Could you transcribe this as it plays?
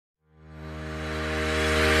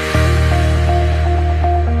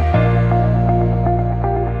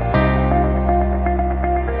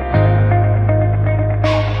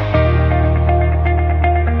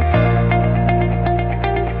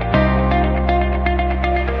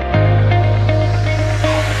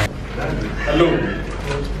Hello.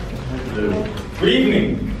 Good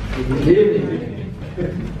evening.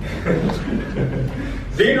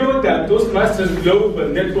 Do you know that Toastmasters Global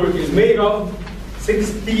Network is made of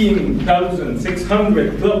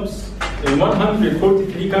 16,600 clubs in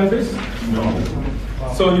 143 countries? No.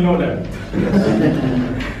 So you know that.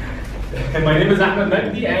 My name is Ahmed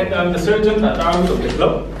Magdi and I'm the sergeant at arms of the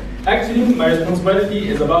club. Actually, my responsibility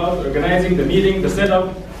is about organizing the meeting, the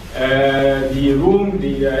setup, the room,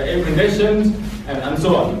 the air conditions, and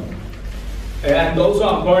so on. And also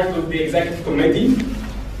I'm part of the executive committee.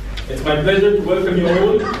 It's my pleasure to welcome you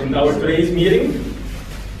all in our today's meeting.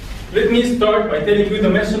 Let me start by telling you the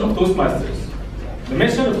mission of Toastmasters. The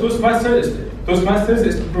mission of Toastmasters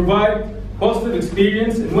is to provide positive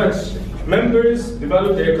experience in which members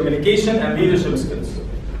develop their communication and leadership skills.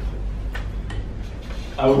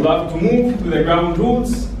 I would love to move to the ground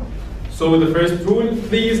rules. So the first rule,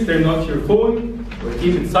 please turn off your phone or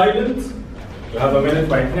keep it silent. You have a minute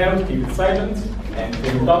right now to keep it silent. And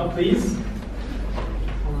turn it off, please.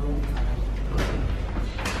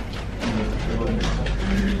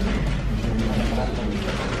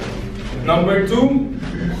 Number 2,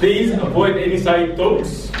 please avoid any side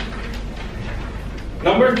talks.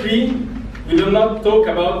 Number 3, we do not talk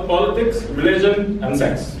about politics, religion, and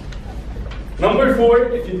sex. Number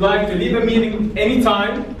 4, if you'd like to leave a meeting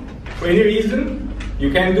anytime, for any reason,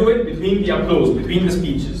 you can do it between the applause, between the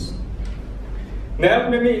speeches. Now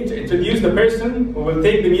let me introduce the person who will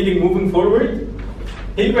take the meeting moving forward.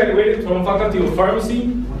 He graduated from Faculty of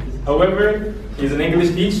Pharmacy. However, he's an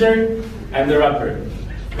English teacher and a rapper.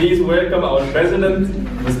 Please welcome our president,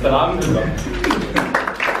 Mr. Amr.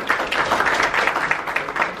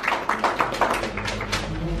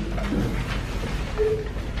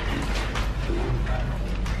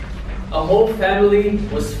 A whole family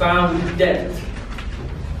was found dead.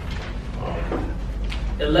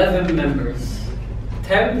 11 members.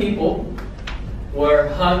 10 people were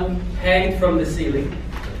hanged from the ceiling,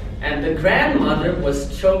 and the grandmother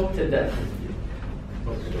was choked to death.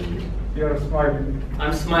 You're smiling.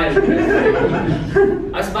 I'm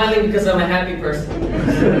smiling. I'm smiling because I'm a happy person.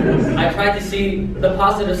 I try to see the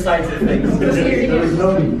positive sides of things.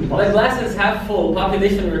 My glass is half full,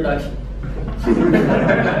 population reduction.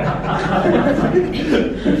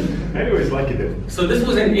 Anyways, like you do. So this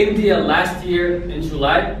was in India last year in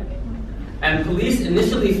July, and police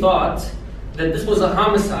initially thought that this was a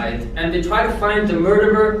homicide, and they tried to find the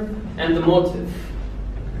murderer and the motive.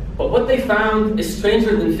 But what they found is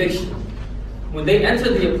stranger than fiction. When they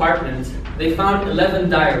entered the apartment, they found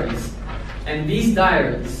 11 diaries, and these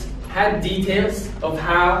diaries had details of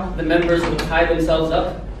how the members would tie themselves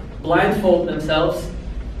up, blindfold themselves,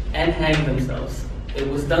 and hang themselves. It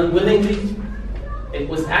was done willingly. It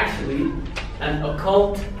was actually an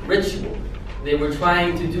occult ritual. They were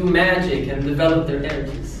trying to do magic and develop their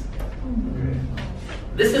energies.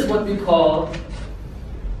 This is what we call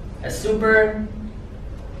a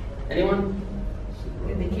anyone?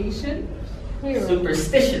 Indication?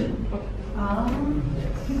 Superstition.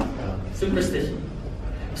 Superstition.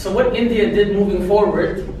 So what India did moving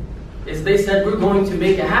forward is they said, we're going to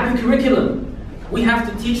make a happy curriculum. We have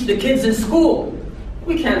to teach the kids in school.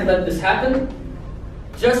 We can't let this happen.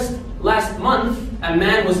 Just last month, a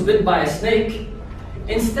man was bit by a snake.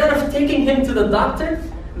 Instead of taking him to the doctor,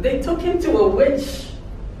 they took him to a witch.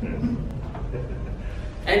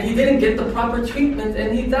 And he didn't get the proper treatment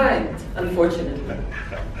and he died, unfortunately.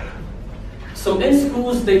 So in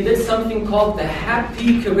schools, they did something called the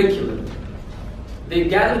happy curriculum. They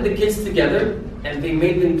gathered the kids together and they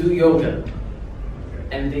made them do yoga.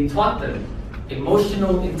 And they taught them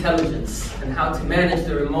emotional intelligence and how to manage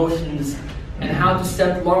their emotions and how to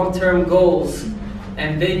set long-term goals.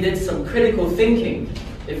 And they did some critical thinking,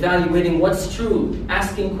 evaluating what's true,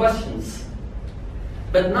 asking questions.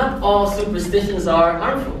 But not all superstitions are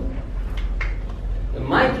harmful. In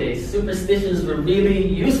my case, superstitions were really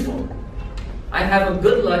useful. I have a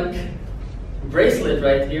good luck bracelet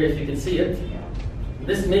right here, if you can see it.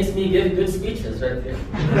 This makes me give good speeches right here.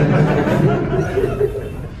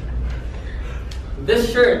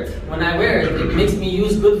 This shirt, when I wear it, it makes me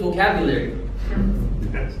use good vocabulary.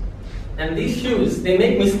 And these shoes, they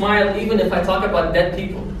make me smile even if I talk about dead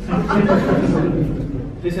people.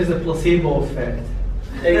 This is a placebo effect.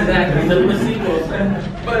 Exactly, the placebo effect.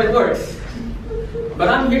 But it works. But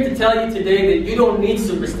I'm here to tell you today that you don't need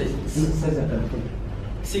superstitions.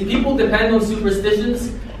 See, people depend on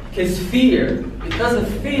superstitions because of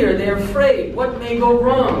fear, they're afraid. What may go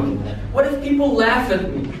wrong? What if people laugh at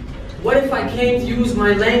me? What if I can't use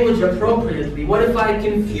my language appropriately? What if I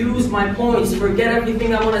confuse my points, forget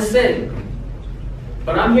everything I want to say?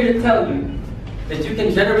 But I'm here to tell you that you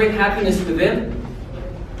can generate happiness within,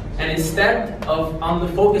 and instead of on the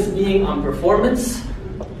focus being on performance,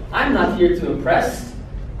 I'm not here to impress,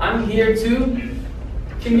 I'm here to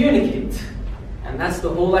communicate. And that's the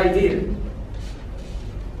whole idea.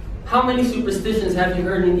 How many superstitions have you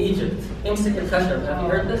heard in Egypt? Imsik al-khashab, have you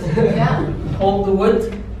heard this? Yeah. Hold the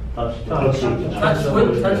wood. Touch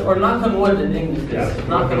Wood, touch, or knock on wood in English. Yeah.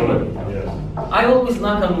 Knock on wood. I always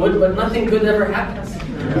knock on wood, but nothing good ever happens.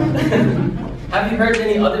 Have you heard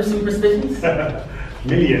any other superstitions?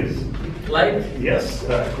 Millions. Like? Yes,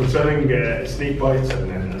 concerning snake bites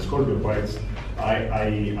and scorpion bites,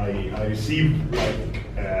 I received like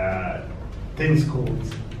 10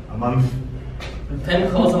 calls a month.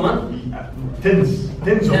 10 calls a month?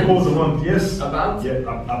 Tens of calls a month, yes. About? Yeah,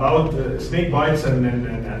 about snake bites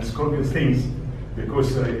and scorpion stings,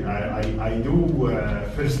 because I do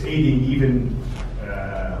first aiding even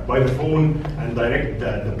by the phone and direct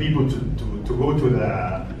the people to go to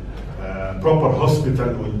the proper hospital,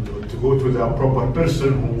 or to go to the proper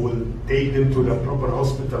person who will take them to the proper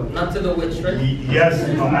hospital. Not to the witch, right? Yes,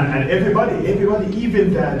 and everybody,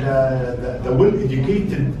 even the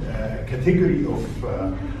well-educated category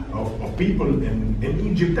of people in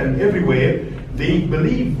Egypt and everywhere, they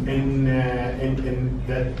believe in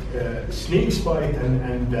that snakes bite,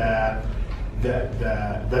 and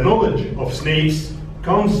the knowledge of snakes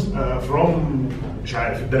comes from مش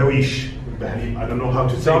عارف الدراويش. I don't know how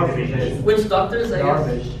to say it in English. Which doctors, I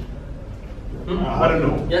guess? I don't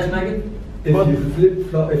know. Yes, Maggie?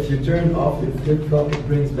 If you turn off your flip-flop, it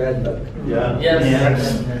brings bad luck. Yeah.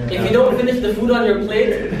 Yes. If you don't finish the food on your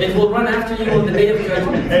plate, it will run after you on the day of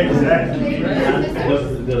judgment. Exactly.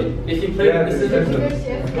 If you play with the scissors,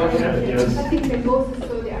 Yes. I think the ghosts,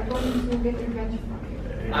 so they are going to get revenge from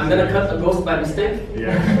you. I'm gonna cut a ghost by mistake.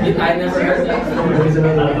 Yeah. I never heard that. There's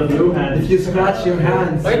another one. If you scratch your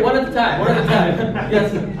hands. Wait, one at a time.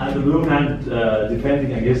 Yes. And the blue hand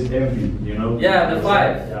defending against envy, you know? Yeah, the 5.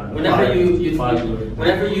 Yeah, the Whenever five.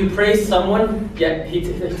 whenever you praise someone, yeah, he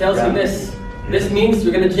tells you this. This means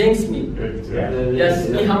you're gonna jinx me. Yeah. Yes,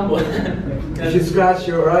 be humble. If you scratch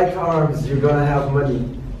your right arms, you're gonna have money.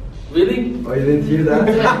 Really? Oh, you didn't hear that?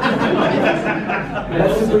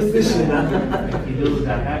 That's superstition. If you do the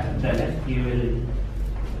left, you will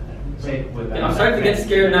break with that. I'm starting to get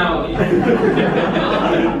scared now.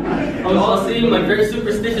 You all seem like very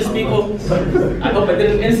superstitious people. I hope I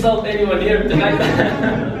didn't insult anyone here tonight.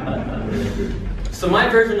 So my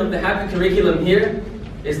version of the happy curriculum here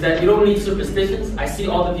is that you don't need superstitions. I see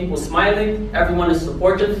all the people smiling. Everyone is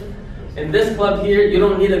supportive. In this club here, you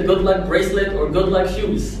don't need a good luck bracelet or good luck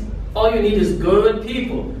shoes. All you need is good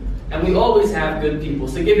people. And we always have good people.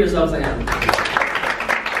 So give yourselves a hand.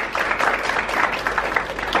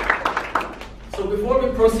 So before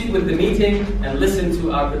we proceed with the meeting and listen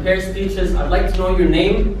to our prepared speeches, I'd like to know your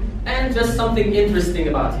name and just something interesting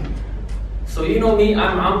about you. So you know me,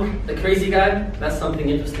 I'm Amr, the crazy guy. That's something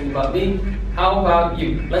interesting about me. How about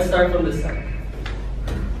you? Let's start from this side.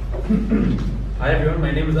 Hi everyone,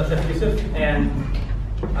 my name is Ashraf Yusuf, and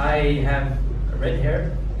I have red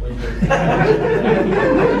hair. Good evening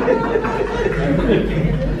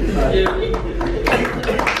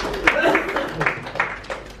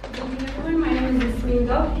everyone, my name is Yasmin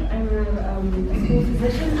Gaf. I'm a school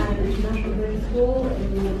physician at an international grade school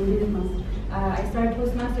in Masr. I started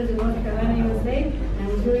Toastmasters in North Carolina, USA, and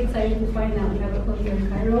I'm really excited to find out we have a club here in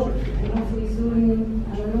Cairo, and hopefully soon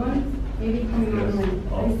another one, maybe coming on the way.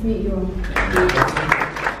 Nice to meet you all.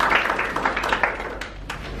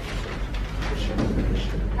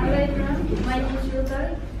 Hello everyone, my name is Shultar.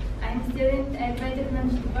 I'm a student at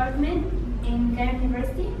Biotechnology Department in Cairo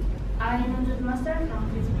University. I am a Toastmaster from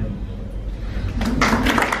Brisbane.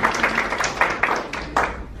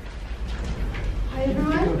 Hi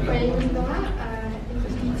everyone, my name is Noah,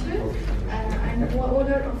 English teacher. I'm the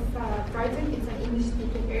owner of Brighton. It's an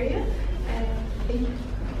English-speaking area. Thank you.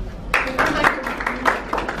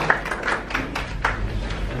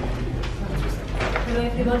 Hello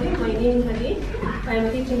everybody, my name is Hadi. I am a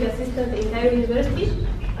teaching assistant in Cairo University.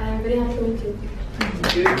 I am very happy to meet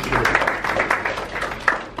you.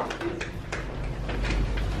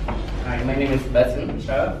 Hi, my name is Basim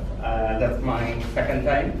Shah. That's my second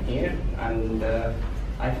time here, and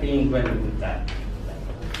I'm feeling well with that.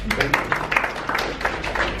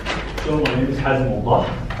 So my name is Hazim Allah.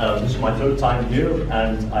 This is my third time here,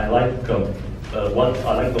 and I like what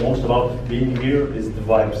I like the most about being here is the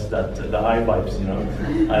vibes, the high vibes. You know,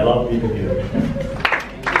 I love being here.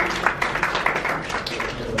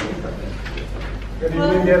 Good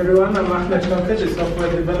evening everyone, I'm Ahmed Shamkaj, a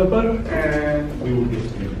software developer, and We will get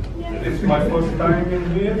to you. it's my first time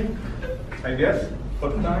in here, I guess.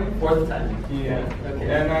 Fourth time? Fourth time. Yeah. Okay.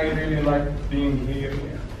 And I really like being here.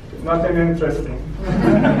 It's nothing interesting.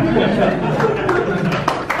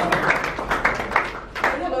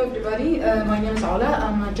 Hello everybody, my name is Ola.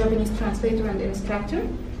 I'm a Japanese translator and instructor.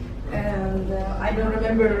 And I don't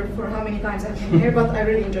remember for how many times I've been here, but I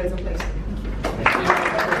really enjoy the place.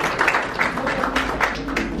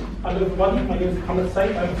 Hello everybody, my name is Mohammed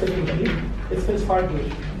Said. I'm sitting here. It's his Cairo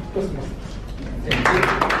Toastmasters. Thank you.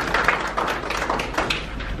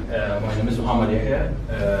 My name is Muhammad Yahya.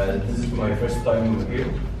 This is my first time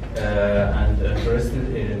here and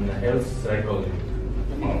interested in health psychology.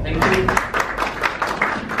 Thank you.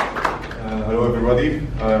 Hello everybody,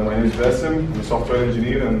 my name is Basim. I'm a software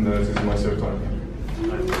engineer and this is my third time.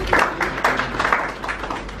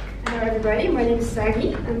 Hello everybody, my name is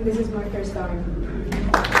Sagi and this is my first time.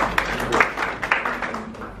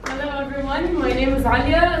 Hello everyone, my name is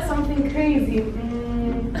Alia. Something crazy.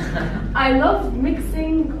 I love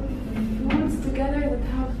mixing foods together that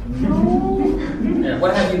have no... Yeah,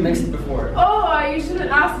 what have you mixed before? Oh, you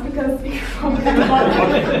shouldn't ask because you're from the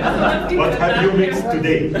What have you mixed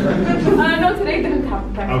today? No, today didn't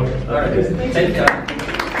happen. Okay. All right. Thank you.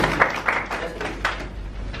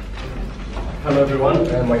 Hello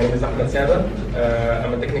everyone, my name is Ahmed Siaba.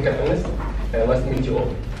 I'm a technical analyst. Nice to meet you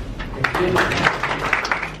all.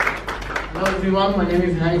 Hello everyone, my name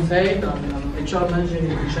is Hani Said. I'm HR manager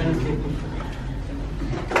in China State.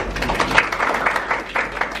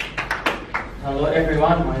 Hello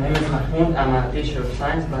everyone, my name is Mahmoud. I'm a teacher of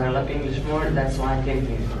science, but I love English more, that's why I came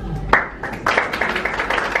here.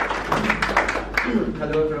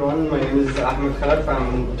 Hello everyone, my name is Ahmed Khalaf.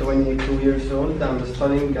 I'm 22 years old. I'm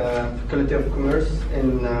studying Faculty of Commerce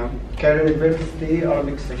in Cairo University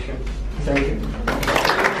Arabic section. Thank you.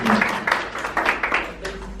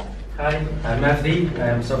 Hi, I'm Mafdi.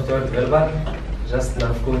 I'm a software developer. Just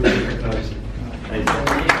love coding and technology.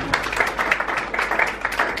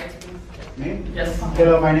 Yes.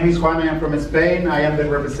 Hello, my name is Juan. I am from Spain. I am the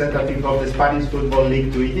representative of the Spanish Football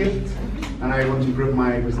League to Egypt, and I want to improve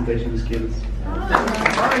my presentation skills.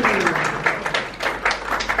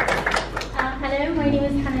 Hello, my name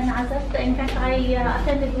is Hanan Azaf. In fact, I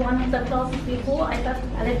attended one of the classes before. I felt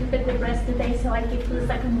a little bit depressed today, so I came to the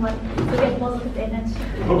second one to get positive energy.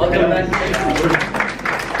 Welcome back.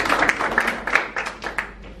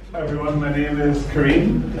 Hi everyone, my name is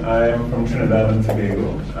Kareem. I am from Trinidad and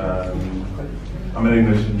Tobago. I'm an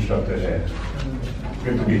English instructor here.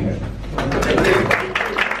 Good to be here.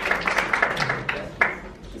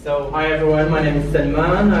 So, hi everyone, my name is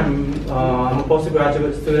Salman. I'm a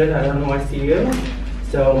postgraduate student at NYCU.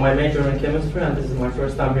 So, my major in chemistry, and this is my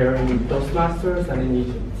first time here in Toastmasters and in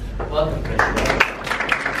Egypt. Welcome.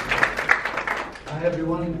 Hi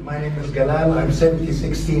everyone, my name is Galal. I'm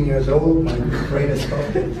 16 years old. My brain is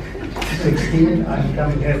 16. I'm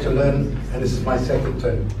coming here to learn, and this is my second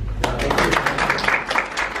term.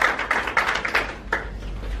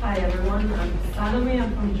 Hi everyone, I'm Salome.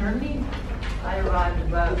 I'm from Germany. I arrived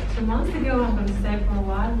about 2 months ago. I'm going to stay for a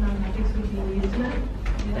while, and I'm happy to be in Egypt.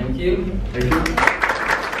 Thank you. Thank you.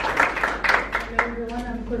 Hello everyone,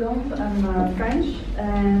 I'm Colombe. I'm French,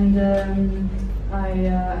 and I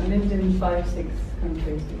lived in 5-6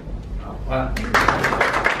 countries before. Wow.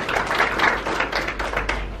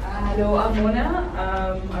 Hello, I'm Mona.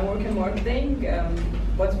 I work in marketing.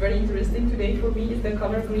 What's very interesting today for me is the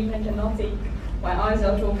color green. I cannot take my eyes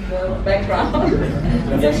out of the background.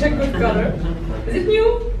 It's such a good color. Is it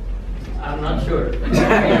new? I'm not sure.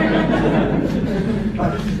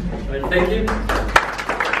 Thank you.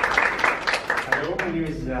 Hello, my name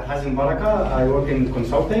is Hazem Baraka. I work in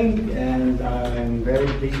consulting, and I'm very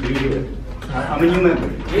pleased to be here. I'm a new member.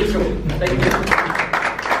 You too. Thank you.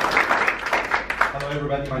 Hello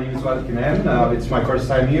everybody, my name is Walid Kinan. It's my first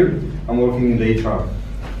time here. I'm working in the HR.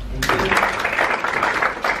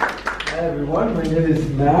 Hi everyone, my name is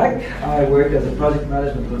Mac. I work as a project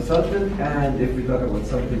management consultant, and if we talk about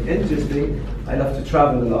something interesting, I love to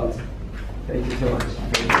travel a lot. Thank you so much.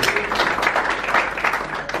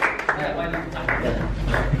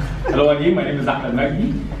 Hello again, my name is Ahmed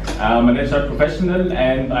Magdi. I'm an HR professional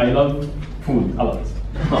and I love food a lot.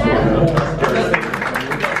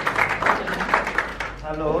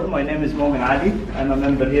 Hello, my name is Momin Ali. I'm a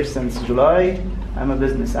member here since July. I'm a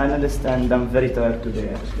business analyst and I'm very tired today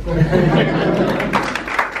actually.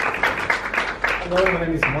 Hello, my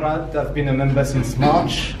name is Murad. I've been a member since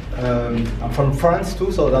March. I'm from France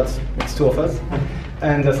too, so it's two of us.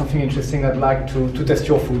 And something interesting, I'd like to test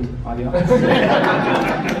your food, Alia.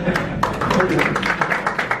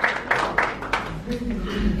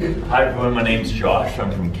 Hi everyone, my name's Josh. I'm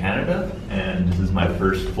from Canada, and this is my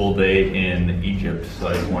first full day in Egypt, so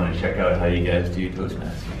I just want to check out how you guys do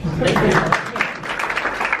Toastmasters.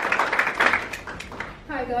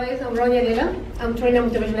 Hi guys, I'm Rania Leila. I'm trainer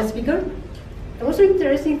motivational speaker. The most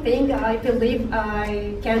interesting thing I believe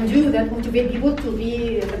I can do that motivate people to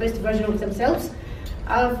be the best version of themselves.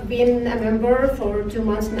 I've been a member for 2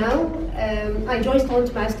 months now. I joined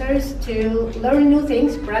Toastmasters to learn new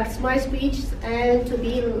things, practice my speech, and to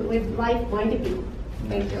be with like-minded people.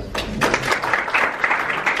 Thank you.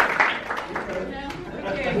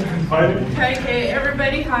 Okay,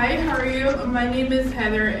 everybody, hi, how are you? My name is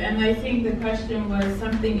Heather, and I think the question was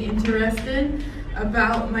something interesting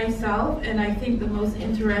about myself, and I think the most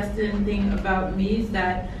interesting thing about me is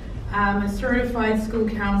that I'm a certified school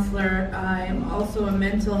counselor. I am also a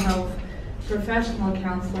mental health professional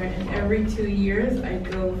counselor, and every 2 years I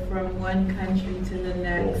go from one country to the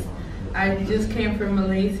next. I just came from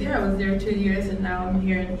Malaysia. I was there 2 years, and now I'm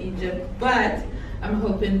here in Egypt. But I'm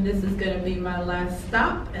hoping this is going to be my last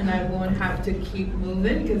stop, and I won't have to keep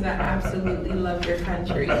moving because I absolutely love your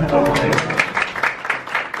country.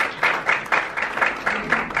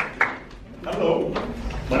 Hello,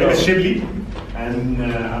 my name is Shibli, and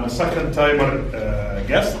I'm a second-timer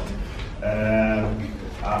guest.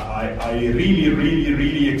 I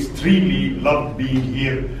really, extremely love being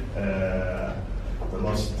here the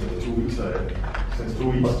last 2 weeks. Since 2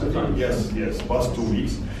 weeks. Yes, past 2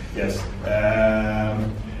 weeks. Yes.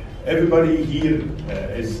 Everybody here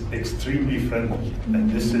is extremely friendly,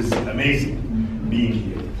 and this is amazing being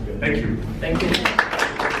here. Thank you. Thank you.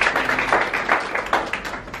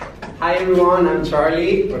 Hi everyone, I'm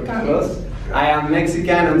Charlie or Carlos. I am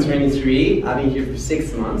Mexican, I'm 23. I've been here for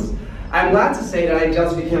 6 months. I'm glad to say that I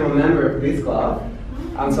just became a member of this club.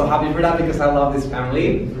 I'm so happy for that because I love this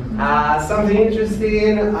family. Something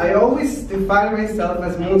interesting, I always define myself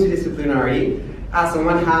as multidisciplinary. As on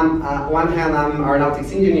one hand, I'm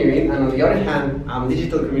aeronautics engineering, and on the other hand, I'm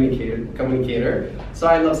digital communicator. So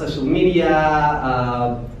I love social media,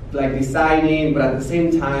 like designing, but at the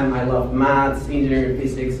same time, I love maths, engineering,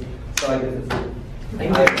 physics. So I guess that's it.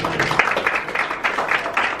 Thank you.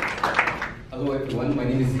 Hello everyone, my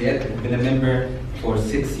name is Ziad. I've been a member for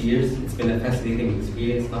 6 years. It's been a fascinating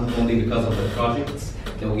experience, not only because of the projects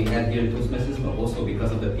that we had here at Toastmasters, but also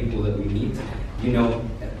because of the people that we meet. You know,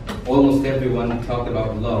 almost everyone talked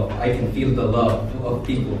about love. I can feel the love of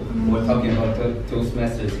people who are talking about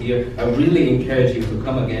Toastmasters here. I really encourage you to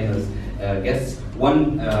come again as guests.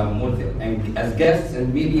 One more thing, and as guests,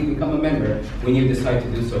 and maybe become a member when you decide to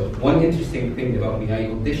do so. One interesting thing about me,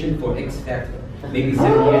 I auditioned for X Factor maybe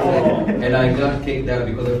 7 years ago, and I got kicked out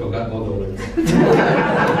because I forgot all the words. Thank you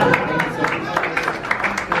so much.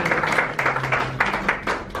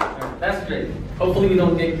 That's great. Hopefully we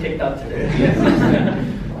don't get kicked out today.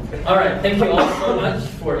 All right, thank you all so much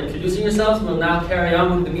for introducing yourselves. We'll now carry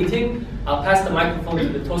on with the meeting. I'll pass the microphone to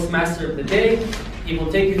the Toastmaster of the day. He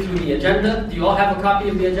will take you through the agenda. Do you all have a copy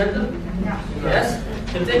of the agenda? Yes?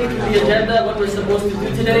 He'll take you through the agenda, what we're supposed to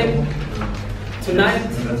do today, tonight,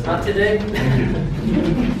 not today.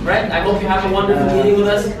 Right? I hope you have a wonderful meeting with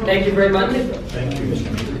us. Thank you very much. Thank you.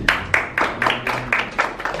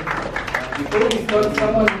 Before we start,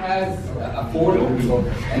 someone has a phone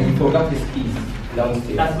and he forgot his keys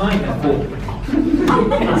downstairs. That's mine. A phone. Who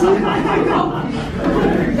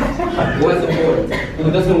has a phone?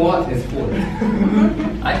 Who doesn't want his phone?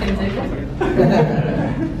 I can take it.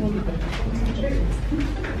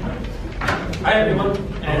 Hi everyone,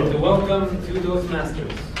 and welcome to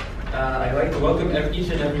Toastmasters. I'd like to welcome each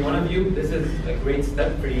and every one of you. This is a great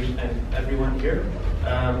step for each and everyone here.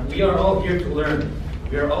 We are all here to learn.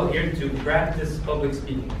 We are all here to practice public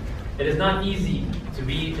speaking. It is not easy to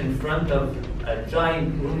be in front of a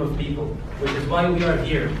giant room of people, which is why we are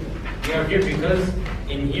here. We are here because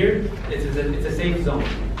in here, it's a safe zone.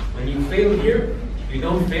 When you fail here, you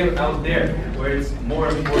don't fail out there, where it's more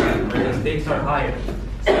important, where the stakes are higher.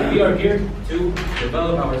 So we are here to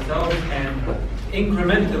develop ourselves and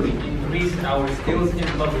incrementally increase our skills in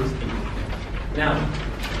public speaking. Now,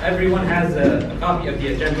 everyone has a copy of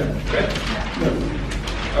the agenda, correct?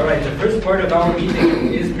 All right, the first part of our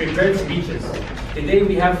meeting is prepared speeches. Today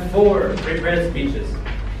we have 4 prepared speeches.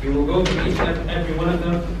 We will go through each and every one of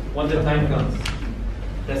them when the time comes.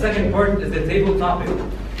 The second part is the table topic,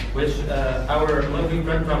 which our lovely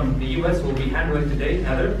friend from the US will be handling today,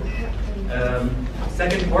 Heather.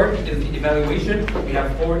 Second part is the evaluation. We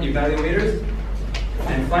have 4 evaluators.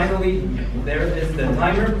 And finally, there is the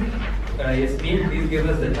timer. Yasmin, please give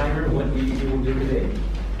us the timer, what we will do today.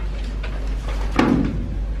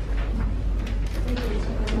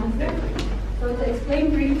 So to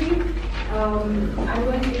explain briefly, I'm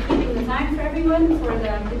going to be keeping everyone. For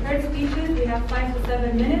the prepared speeches, we have 5 to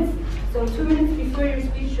 7 minutes. So 2 minutes before your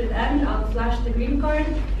speech should end, I'll flash the green card.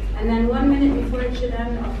 And then 1 minute before it should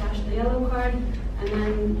end, I'll flash the yellow card. And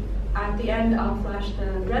then at the end, I'll flash the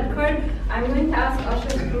red card. I'm going to ask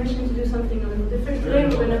Ashraf's permission to do something a little different today.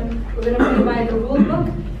 We're gonna play by the rule book.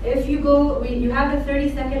 If you go, you have a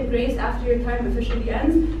 30-second grace after your time officially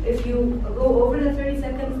ends. If you go over the 30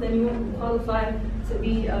 seconds, then you won't qualify to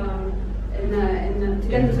be to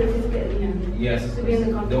get the certificate in the end. Yes. To be in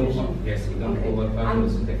the competition. Yes, you don't qualify for the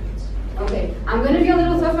certificates. Okay, I'm going to be a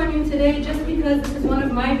little tough on you today just because this is one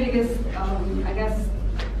of my biggest, I guess,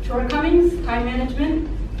 shortcomings, time management.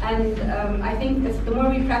 And I think the more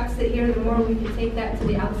we practice it here, the more we can take that to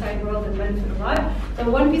the outside world and benefit a lot. So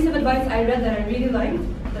one piece of advice I read that I really liked,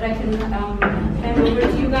 that I can hand over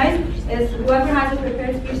to you guys, is whoever has a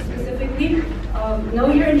prepared speech specifically, know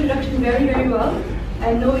your introduction very, very well,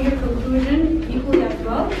 and know your conclusion equally as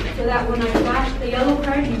well, so that when I flash the yellow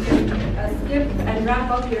card, you can skip and wrap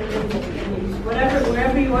up your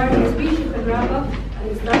wherever you are in your speech, you can wrap up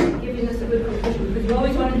and start giving us a good conclusion, because you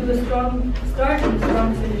always want to do a strong start and a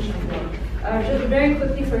strong finish as well. Just very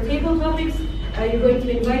quickly for table topics, you're going to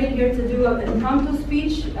be invited here to do an impromptu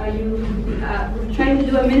speech. We're trying to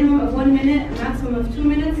do a minimum of 1 minute, a maximum of 2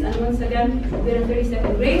 minutes, and once again, we get a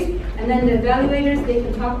 30-second grace. And then the evaluators, they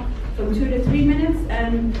can talk from 2 to 3 minutes,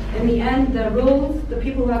 and in the end, the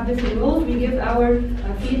people who have different roles, we give our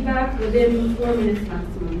feedback within 4 minutes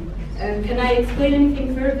maximum. Can I explain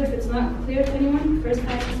anything further if it's not clear to anyone, first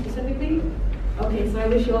time specifically? Okay, so I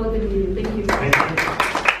wish you all a good meeting. Thank you.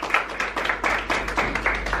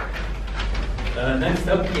 Next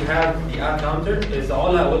up, we have the art counter. Is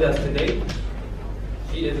Ola with us today?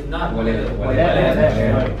 She is not. Walid,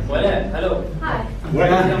 hello. Hi.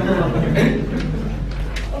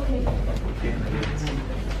 Okay.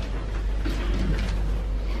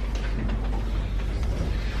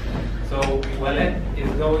 So Walid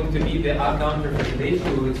is going to be the art counter for today. She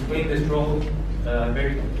will explain this role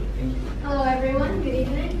very quickly. Thank you. Hello everyone, good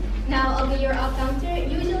evening. Now I'll be your art counter.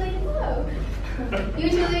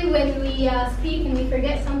 Usually when we speak and we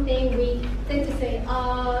forget something, we tend to say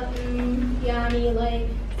yani, like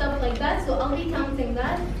stuff like that. So I'll be counting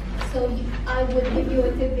that. So I would give you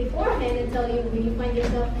a tip beforehand and tell you when you find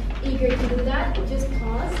yourself eager to do that, just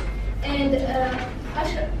pause. And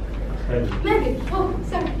Ashraf, Megan, told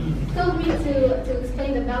me to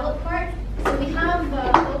explain the ballot part. So we have,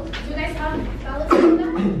 do you guys have ballots in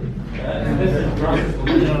that?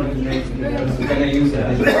 We're going to use that.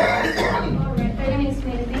 Alright, I'm going to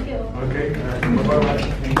explain it. Thank you. Okay.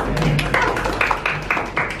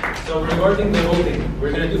 So regarding the voting,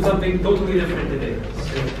 we're going to do something totally different today.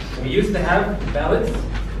 We used to have ballots,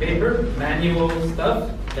 paper, manual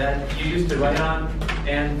stuff that you used to write on,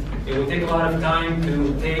 and it would take a lot of time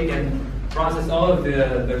to take and process all of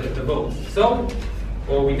the votes. So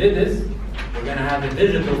what we did is, we're going to have a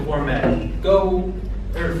digital format. Go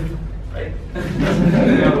Earth, right?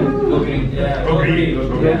 Go green. Yeah, go green.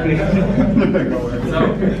 So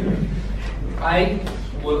I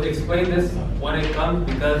will explain this when it comes,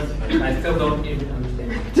 because I still don't even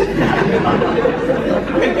understand.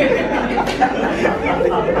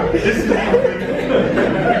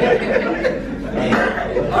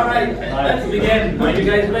 All right, let's begin. Are you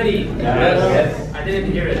guys ready? Yes. I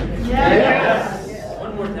didn't hear it. Yes.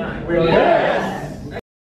 One more time. Yes.